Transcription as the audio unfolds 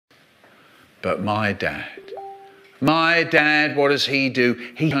But my dad, what does he do?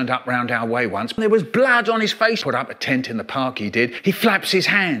 He turned up round our way once. There was blood on his face. Put up a tent in the park, he did. He flaps his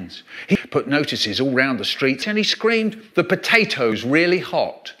hands. He put notices all round the streets and he screamed, "The potatoes really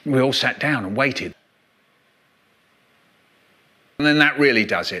hot." We all sat down and waited. And then that really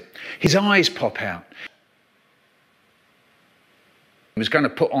does it. His eyes pop out. He was going to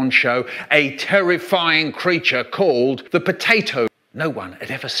put on show a terrifying creature called the potato. No one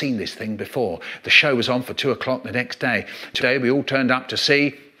had ever seen this thing before. The show was on for 2 o'clock the next day. Today we all turned up to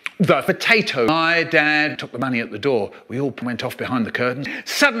see the potato. My dad took the money at the door. We all went off behind the curtains.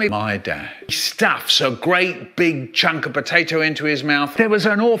 Suddenly, my dad stuffs a great big chunk of potato into his mouth. There was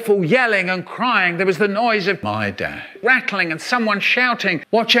an awful yelling and crying. There was the noise of my dad rattling and someone shouting,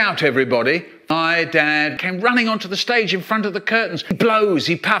 "Watch out, everybody." My dad came running onto the stage in front of the curtains. He blows,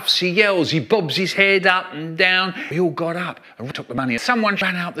 he puffs, he yells, he bobs his head up and down. We all got up and took the money. Someone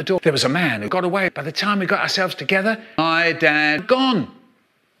ran out the door. There was a man who got away. By the time we got ourselves together, my dad gone.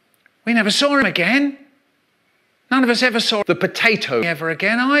 We never saw him again. None of us ever saw the potato ever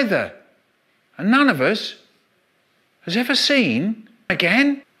again either. And none of us has ever seen him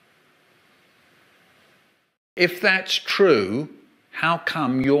again. If that's true, how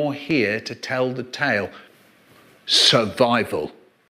come you're here to tell the tale? Survival.